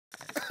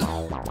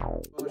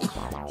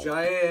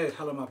Jair,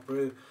 hello my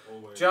brew.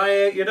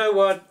 Jair, you know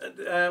what?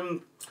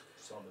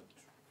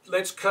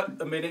 Let's cut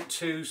a minute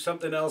to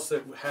something else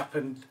that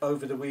happened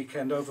over the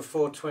weekend. Over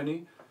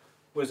 420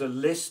 was a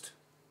list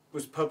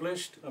was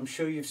published. I'm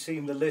sure you've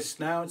seen the list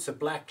now. It's a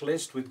black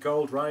list with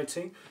gold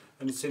writing,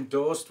 and it's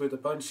endorsed with a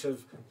bunch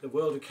of the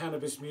World of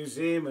Cannabis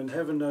Museum and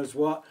heaven knows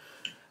what.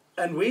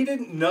 And we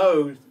didn't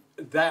know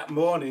that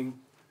morning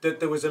that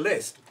there was a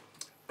list,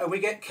 and we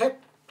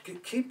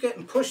keep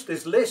getting pushed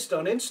this list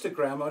on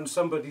Instagram on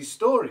somebody's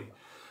story.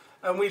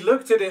 And we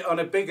looked at it on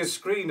a bigger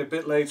screen a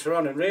bit later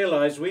on and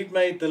realised we'd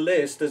made the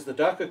list as the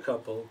Dagga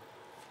couple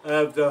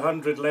of the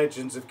 100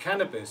 legends of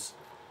cannabis.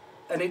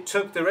 And it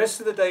took the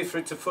rest of the day for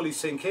it to fully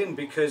sink in,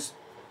 because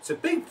it's a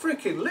big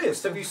freaking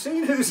list. Have you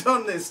seen who's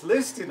on this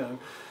list, you know?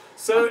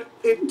 So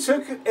it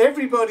took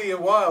everybody a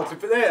while to...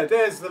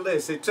 There's the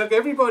list. It took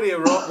everybody a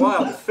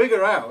while to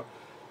figure out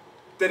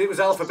that it was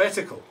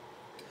alphabetical.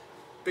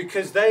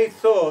 Because they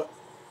thought...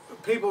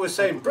 People were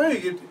saying, bro,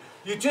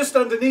 you're just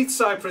underneath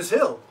Cypress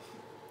Hill.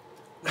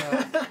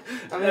 Yeah.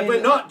 And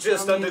we're not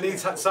just underneath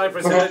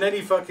Cypress Hill in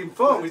any fucking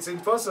form. It's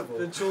impossible.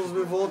 The Jules,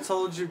 we've all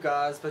told you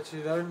guys, but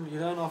you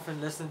don't often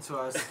listen to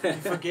us. You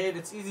forget.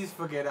 It's easy to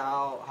forget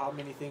how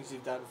many things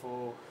you've done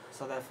for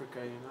South Africa.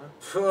 You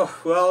know.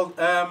 Well,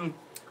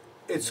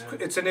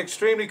 it's an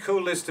extremely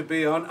cool list to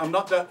be on. I'm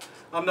not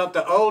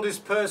the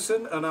oldest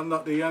person, and I'm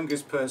not the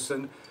youngest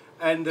person.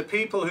 And the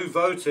people who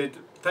voted,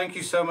 thank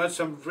you so much.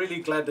 I'm really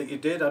glad that you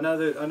did. I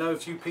know a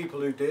few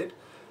people who did,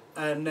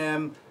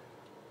 and.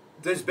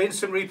 There's been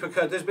some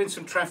repercussions, there's been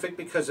some traffic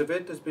because of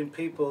it. There's been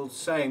people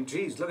saying,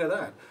 geez, look at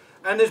that.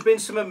 And there's been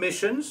some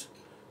omissions.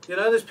 You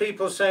know, there's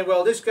people saying,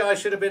 well, this guy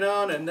should have been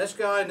on, and this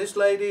guy, and this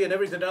lady, and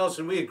everything else,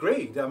 and we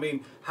agreed. I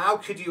mean, how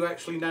could you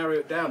actually narrow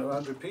it down to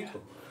 100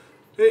 people?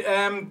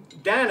 Dan,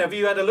 have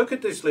you had a look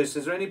at this list?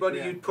 Is there anybody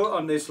you'd put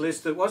on this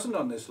list that wasn't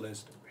on this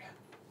list?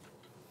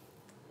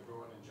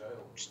 Everyone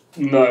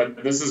in jail. No,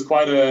 this is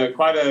quite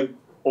a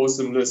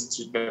awesome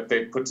list that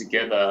they put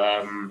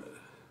together.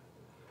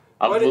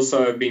 I've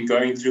also been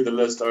going through the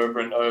list over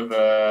and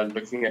over,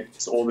 looking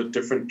at all the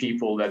different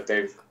people that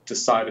they've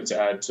decided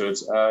to add to it.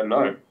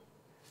 No.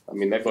 I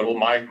mean, they've got all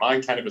my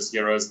cannabis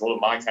heroes, all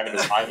of my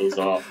cannabis idols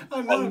are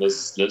on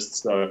this list.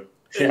 So,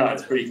 yeah,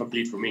 it's pretty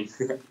complete for me.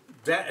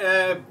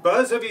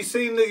 Buzz, have you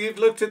seen that you've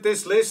looked at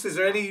this list? Is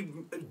there any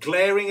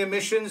glaring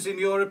omissions in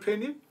your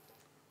opinion?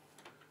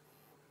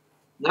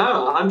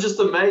 No, I'm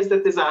just amazed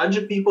that there's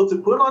 100 people to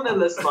put on a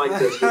list like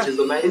this, which is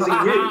amazing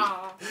news.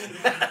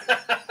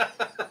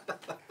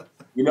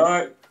 You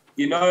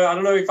know, I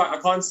don't know if I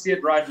can't see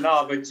it right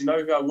now, but you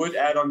know who I would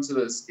add onto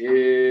this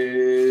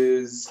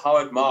is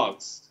Howard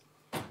Marks.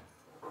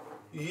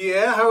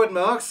 Yeah, Howard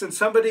Marks, and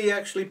somebody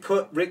actually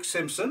put Rick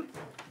Simpson.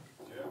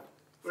 Yeah.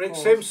 Rick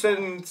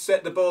Simpson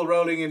set the ball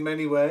rolling in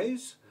many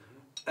ways.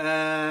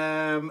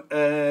 Neither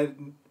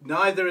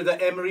of the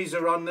Emerys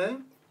are on there.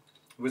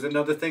 Was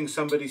another thing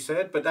somebody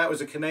said, but that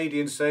was a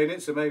Canadian saying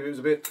it, so maybe it was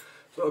a bit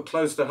sort of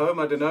close to home,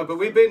 I don't know. But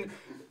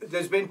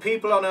there's been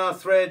people on our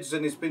threads,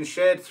 and it's been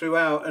shared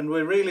throughout, and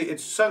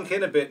it's sunk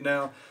in a bit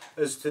now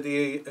as to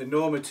the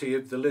enormity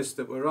of the list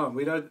that we're on.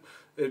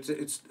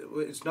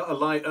 It's not a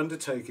light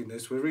undertaking,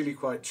 this. We're really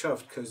quite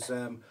chuffed because,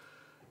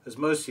 as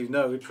most of you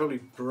know, we probably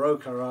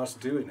broke our ass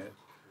doing it.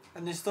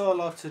 And there's still a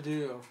lot to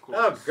do, of course.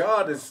 Oh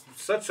God, there's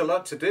such a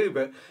lot to do,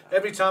 but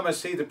every time I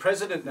see the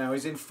president now,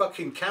 he's in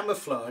fucking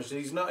camouflage.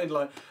 He's not in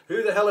like,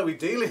 who the hell are we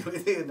dealing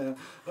with here now?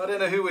 I don't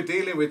know who we're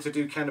dealing with to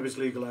do cannabis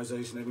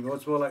legalization anymore.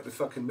 It's more like the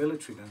fucking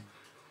military now.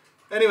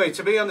 Anyway,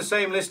 to be on the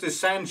same list as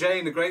Sanjay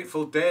and the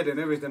Grateful Dead and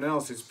everything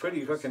else, it's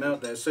pretty fucking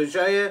out there. So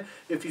Jair,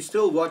 if you're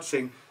still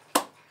watching,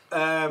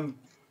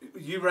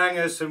 you rang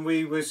us and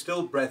we were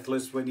still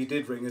breathless when you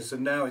did ring us,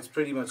 and now it's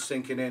pretty much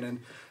sinking in, and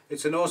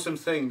it's an awesome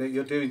thing that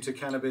you're doing to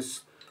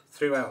cannabis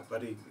throughout,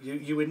 buddy.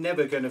 You were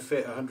never going to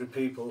fit 100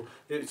 people.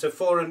 It's a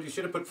 400. You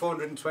should have put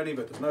 420,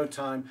 but there's no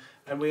time,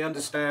 and we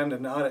understand,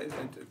 and it's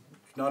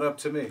not up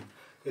to me.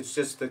 It's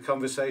just the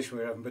conversation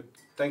we're having. But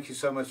thank you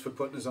so much for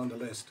putting us on the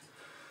list.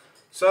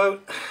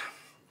 So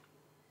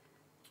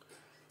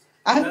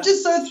I'm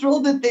just so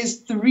thrilled that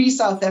there's 3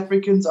 South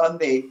Africans on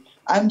there.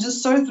 I'm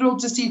just so thrilled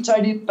to see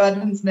Tony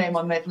Budden's name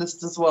on that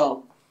list as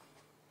well.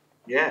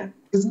 Yeah.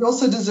 Because he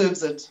also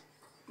deserves it.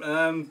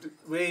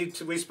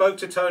 We spoke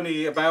to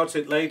Tony about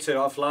it later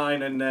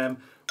offline, and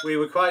we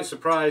were quite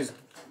surprised.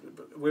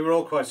 We were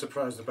all quite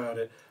surprised about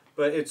it.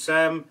 But it's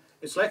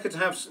lucky to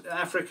have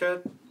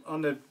Africa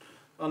on the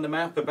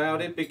map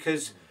about it,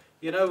 because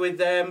you know, with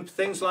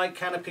things like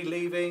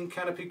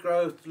Canopy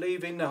Growth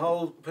leaving the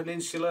whole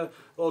peninsula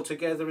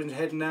altogether and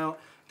heading out,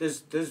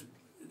 there's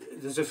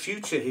a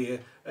future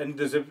here, and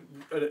there's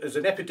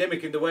an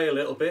epidemic in the way a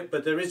little bit,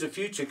 but there is a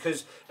future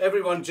because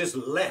everyone just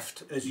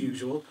left as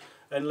usual.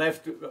 And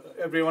left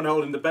everyone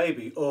holding the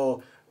baby,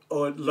 or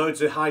loads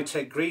of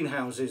high-tech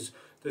greenhouses.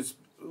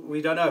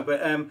 We don't know.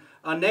 But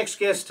our next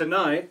guest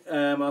tonight,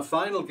 our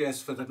final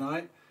guest for the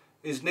night,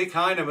 is Nick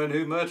Heineman,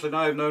 who Myrtle and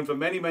I have known for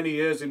many, many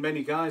years in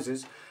many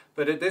guises.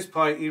 But at this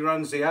point, he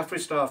runs the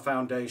AfriStar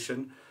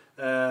Foundation,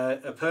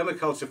 a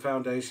permaculture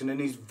foundation,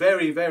 and he's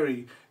very,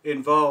 very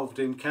involved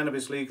in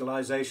cannabis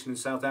legalization in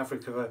South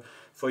Africa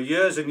for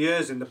years and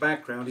years in the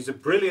background. He's a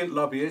brilliant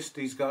lobbyist.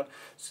 He's got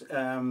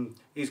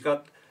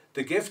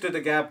the gift of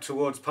the gab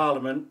towards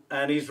Parliament,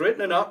 and he's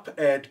written an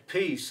op-ed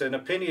piece, an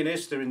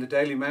opinionista in the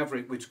Daily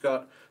Maverick, which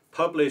got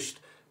published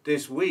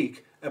this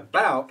week,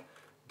 about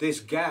this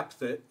gap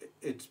that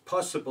it's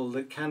possible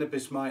that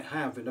cannabis might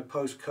have in a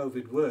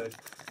post-COVID world.